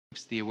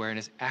keeps the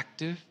awareness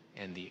active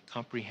and the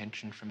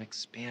comprehension from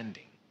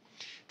expanding.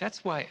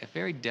 That's why a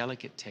very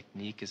delicate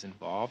technique is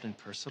involved and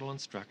personal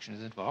instruction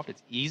is involved.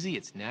 It's easy,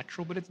 it's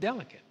natural, but it's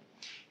delicate.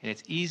 And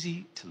it's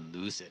easy to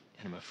lose it,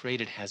 and I'm afraid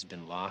it has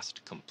been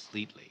lost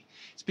completely.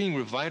 It's being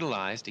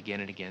revitalized again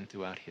and again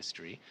throughout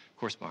history. Of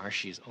course,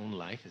 Maharshi's own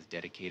life is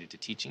dedicated to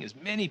teaching as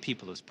many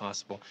people as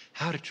possible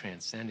how to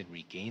transcend and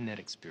regain that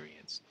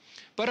experience.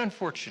 But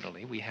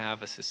unfortunately, we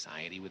have a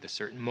society with a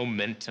certain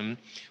momentum.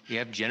 We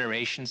have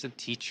generations of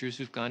teachers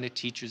who've gone to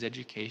teachers'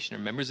 education or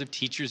members of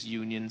teachers'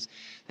 unions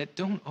that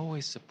don't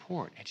always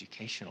support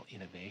educational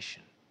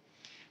innovation.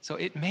 So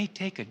it may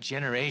take a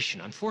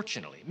generation,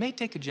 unfortunately, it may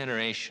take a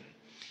generation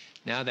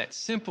now that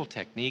simple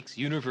techniques,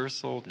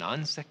 universal,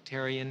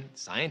 non-sectarian,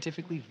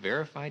 scientifically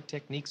verified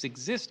techniques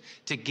exist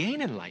to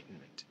gain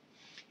enlightenment.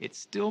 It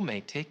still may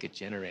take a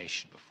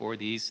generation before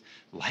these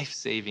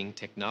life-saving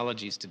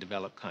technologies to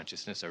develop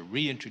consciousness are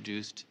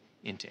reintroduced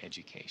into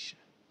education.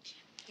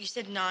 You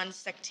said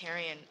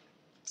non-sectarian.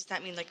 Does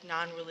that mean like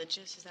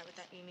non-religious? Is that what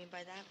you mean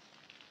by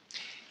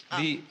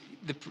that?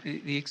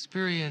 The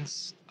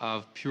experience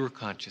of pure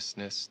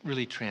consciousness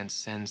really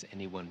transcends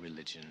any one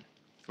religion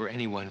or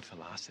any one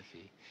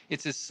philosophy.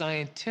 It's as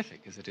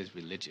scientific as it is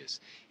religious.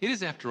 It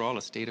is, after all,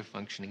 a state of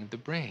functioning of the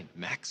brain,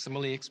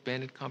 maximally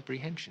expanded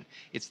comprehension.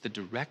 It's the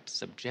direct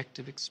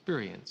subjective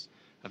experience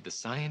of the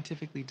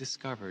scientifically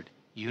discovered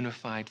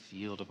unified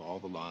field of all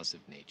the laws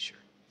of nature.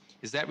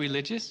 Is that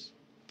religious?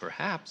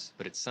 Perhaps,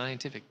 but it's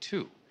scientific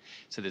too.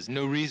 So there's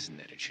no reason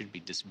that it should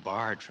be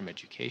disbarred from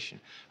education.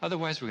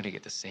 Otherwise, we're going to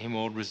get the same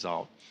old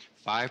result.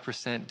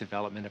 5%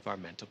 development of our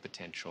mental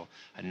potential,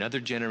 another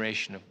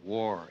generation of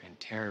war and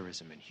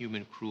terrorism and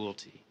human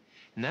cruelty.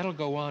 And that'll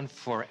go on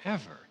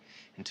forever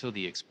until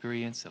the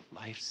experience of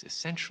life's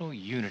essential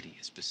unity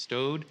is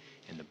bestowed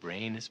and the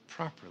brain is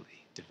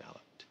properly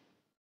developed.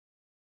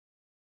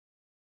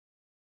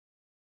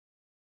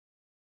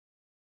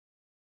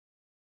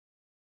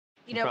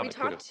 You know, we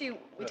talked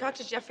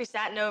to Jeffrey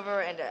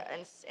Satinover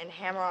and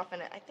Hameroff,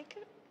 and I think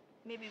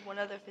maybe one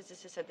other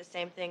physicist said the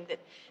same thing, that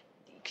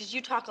because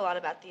you talk a lot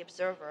about the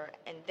observer,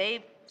 and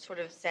they sort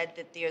of said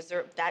that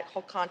that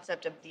whole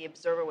concept of the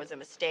observer was a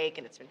mistake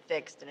and it's been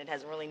fixed and it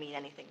doesn't really mean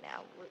anything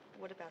now.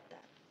 What about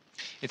that?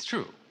 It's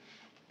true.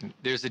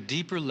 There's a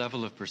deeper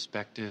level of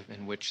perspective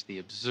in which the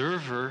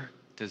observer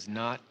does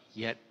not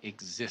yet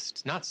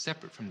exist, not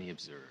separate from the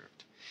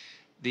observed.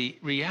 The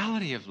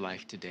reality of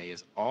life today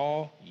is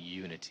all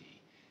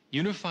unity,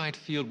 unified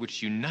field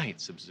which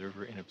unites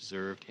observer and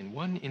observed in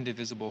one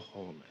indivisible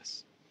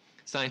wholeness.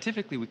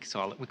 Scientifically, we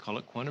call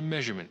it quantum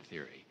measurement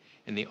theory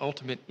and the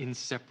ultimate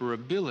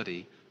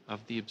inseparability of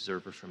the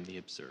observer from the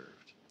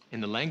observed. In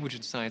the language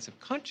and science of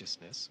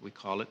consciousness, we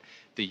call it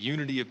the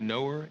unity of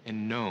knower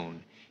and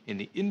known in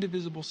the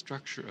indivisible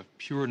structure of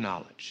pure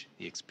knowledge,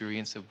 the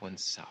experience of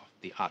oneself,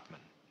 the Atman.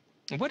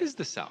 And what is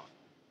the self?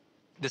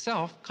 The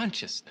self,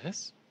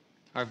 consciousness,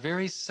 our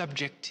very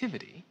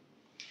subjectivity,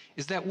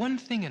 is that one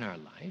thing in our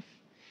life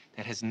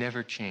that has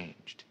never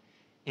changed.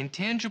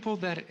 Intangible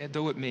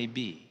though it may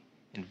be,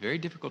 and very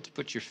difficult to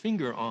put your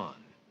finger on,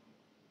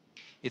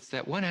 it's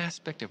that one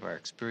aspect of our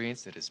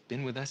experience that has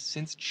been with us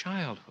since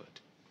childhood.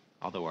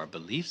 Although our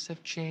beliefs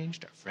have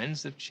changed, our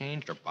friends have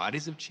changed, our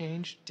bodies have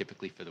changed,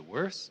 typically for the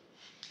worse,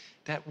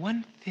 that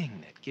one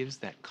thing that gives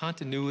that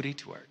continuity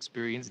to our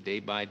experience day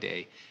by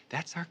day,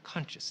 that's our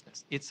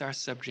consciousness. It's our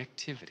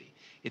subjectivity.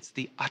 It's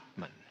the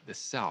Atman, the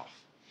self.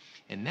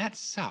 And that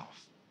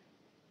self,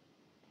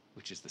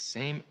 which is the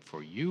same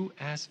for you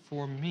as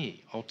for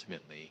me,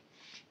 ultimately,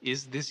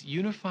 is this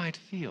unified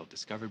field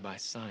discovered by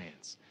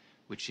science,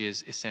 which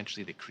is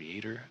essentially the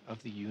creator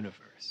of the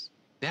universe.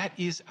 That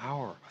is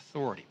our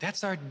authority.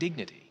 That's our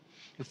dignity.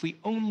 If we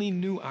only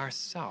knew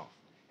ourself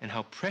and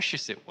how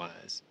precious it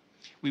was,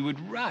 we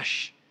would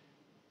rush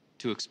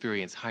to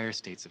experience higher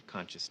states of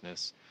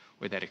consciousness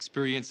where that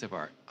experience of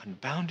our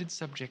unbounded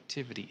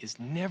subjectivity is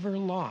never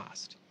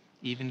lost,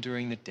 even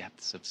during the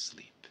depths of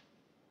sleep.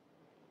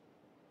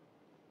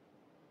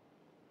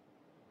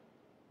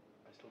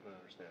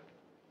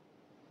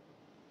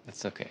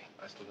 That's okay.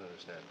 I still don't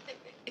understand.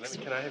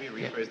 Can I have you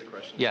rephrase the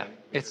question? Yeah,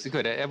 it's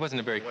good. It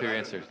wasn't a very clear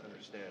answer.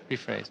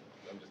 Rephrase.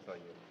 I'm just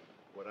telling you.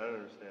 What I don't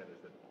understand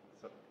is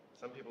that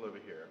some people over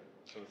here,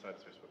 some of the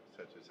scientists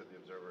said the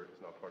observer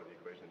is not part of the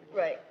equation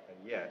anymore. Right. And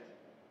yet,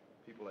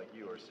 people like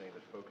you are saying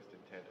that focused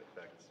intent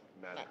affects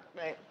matter.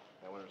 Right.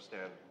 I want to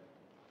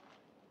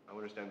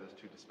understand those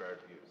two disparate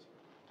views.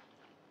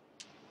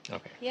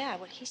 Okay. Yeah,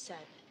 what he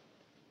said.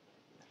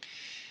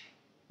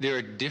 There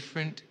are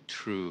different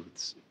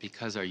truths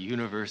because our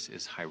universe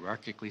is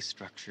hierarchically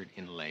structured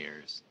in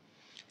layers.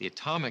 The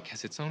atomic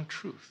has its own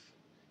truth.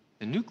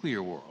 The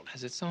nuclear world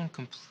has its own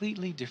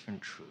completely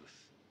different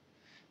truth.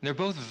 And they're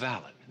both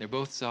valid. They're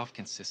both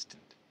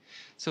self-consistent.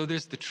 So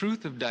there's the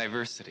truth of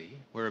diversity,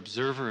 where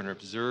observer and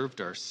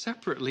observed are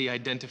separately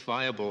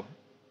identifiable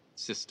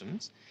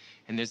systems.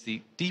 And there's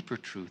the deeper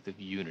truth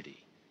of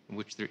unity, in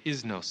which there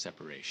is no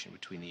separation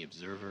between the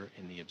observer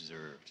and the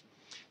observed.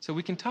 So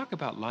we can talk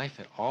about life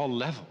at all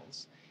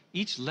levels.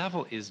 Each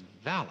level is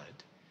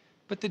valid,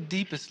 But the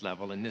deepest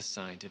level in this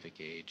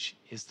scientific age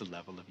is the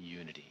level of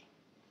unity.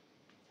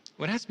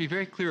 What has to be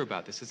very clear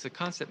about this is a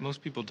concept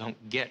most people don't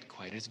get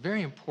quite. It's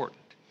very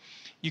important.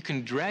 You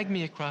can drag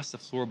me across the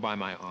floor by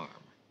my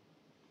arm.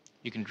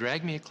 You can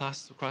drag me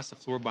across the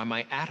floor by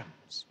my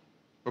atoms,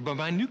 or by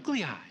my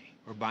nuclei,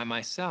 or by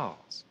my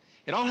cells.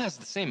 It all has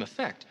the same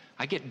effect.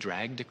 I get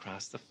dragged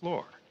across the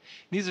floor.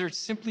 These are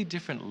simply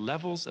different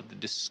levels of the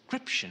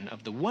description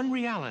of the one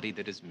reality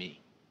that is me.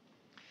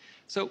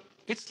 So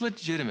it's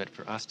legitimate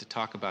for us to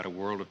talk about a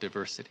world of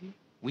diversity.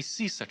 We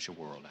see such a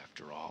world,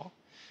 after all.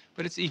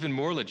 But it's even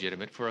more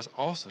legitimate for us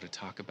also to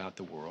talk about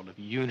the world of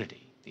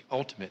unity, the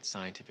ultimate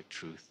scientific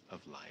truth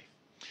of life.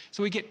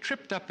 So we get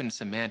tripped up in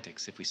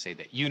semantics if we say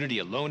that unity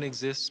alone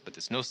exists, but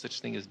there's no such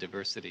thing as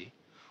diversity,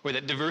 or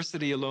that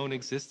diversity alone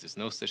exists, there's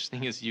no such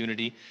thing as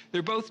unity.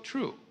 They're both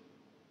true.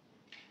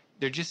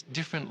 They're just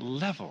different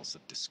levels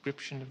of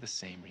description of the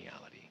same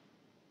reality.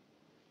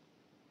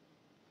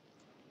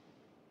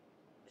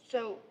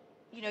 So,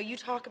 you know, you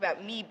talk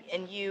about me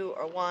and you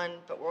are one,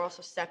 but we're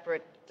also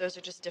separate. Those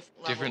are just different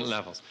levels. Different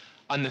levels.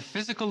 On the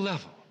physical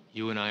level,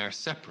 you and I are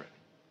separate.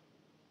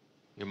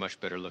 You're much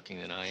better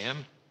looking than I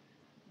am,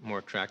 more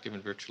attractive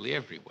in virtually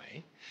every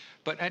way.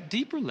 But at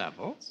deeper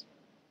levels,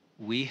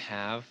 we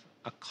have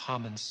a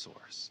common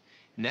source.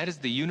 And that is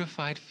the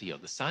unified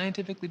field, the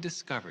scientifically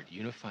discovered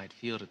unified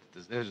field.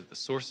 That is the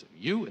source of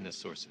you and the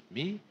source of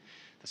me,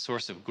 the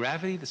source of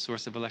gravity, the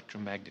source of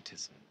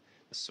electromagnetism,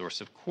 the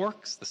source of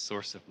quarks, the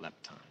source of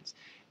leptons.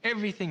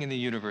 Everything in the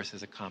universe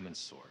has a common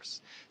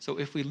source. So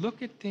if we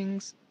look at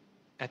things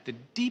at the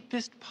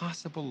deepest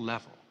possible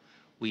level,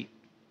 we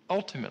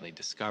ultimately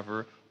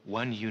discover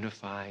one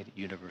unified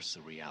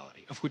universal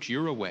reality, of which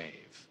you're a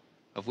wave,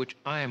 of which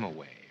I am a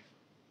wave.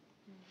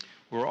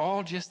 We're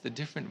all just the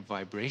different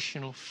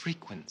vibrational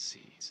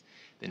frequencies,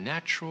 the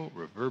natural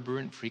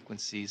reverberant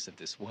frequencies of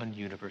this one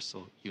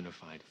universal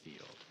unified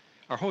field.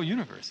 Our whole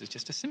universe is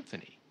just a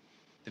symphony.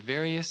 The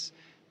various,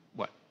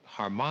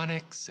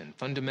 harmonics and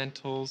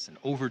fundamentals and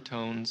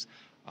overtones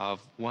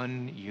of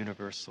one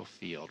universal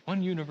field,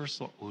 one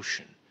universal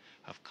ocean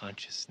of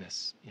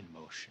consciousness in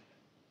motion.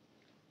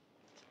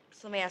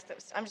 So let me ask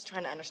this. I'm just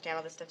trying to understand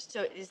all this stuff.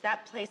 So does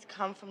that place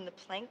come from the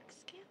Planck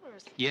scale, or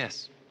is it?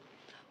 Yes.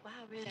 Wow,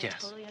 really? Yes. I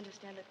totally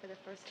understand it for the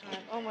first time.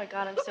 Oh my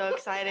God, I'm so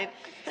excited.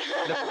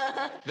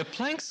 The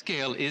Planck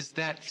scale is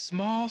that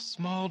small,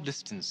 small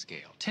distance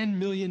scale, 10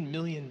 million,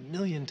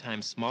 million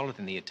times smaller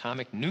than the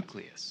atomic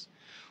nucleus,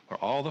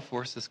 where all the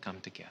forces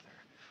come together,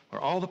 where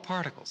all the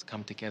particles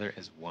come together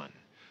as one,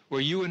 where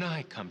you and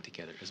I come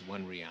together as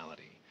one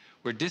reality,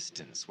 where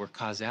distance, where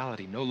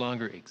causality no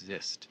longer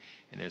exist,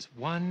 and there's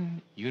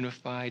one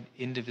unified,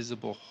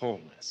 indivisible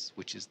wholeness,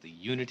 which is the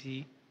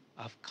unity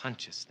of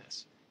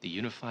consciousness, the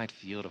unified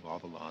field of all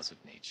the laws of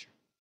nature.